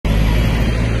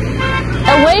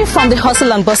Away from the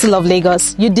hustle and bustle of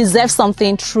Lagos, you deserve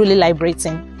something truly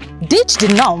liberating. Ditch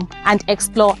the norm and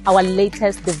explore our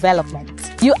latest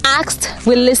development. You asked,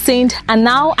 we listened, and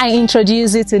now I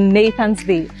introduce you to Nathan's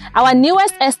Bay, our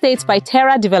newest estate by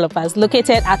Terra developers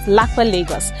located at Lakowe,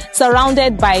 Lagos,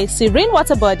 surrounded by serene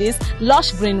water bodies,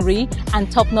 lush greenery,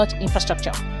 and top-notch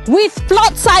infrastructure. With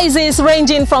plot sizes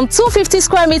ranging from 250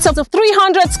 square meters to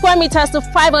 300 square meters to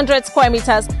 500 square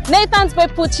meters, Nathan's Bay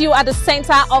puts you at the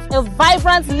center of a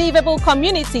vibrant, livable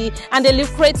community and a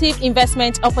lucrative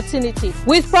investment opportunity.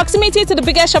 With proximity to the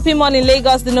biggest shopping mall in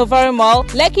Lagos, the Novare Mall,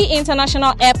 Lekki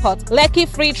International Airport, Lekki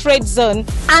Free Trade Zone,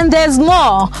 and there's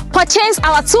more. Purchase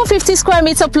our 250 square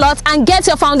meter plot and get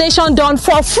your foundation done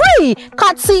for free,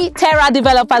 courtesy Terra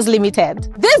Developers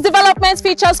Limited. This development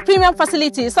features premium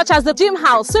facilities such as the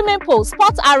Gymhouse, swimming pool,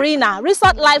 sports arena,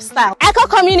 resort lifestyle, eco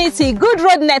community, good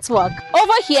road network.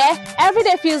 Over here, every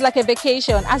day feels like a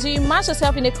vacation as you immerse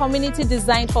yourself in a community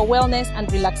designed for wellness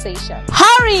and relaxation.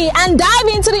 Hurry and dive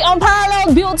into the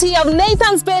unparalleled beauty of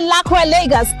Nathan's Bay, Lakowe,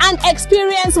 Lagos and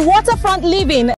experience waterfront living.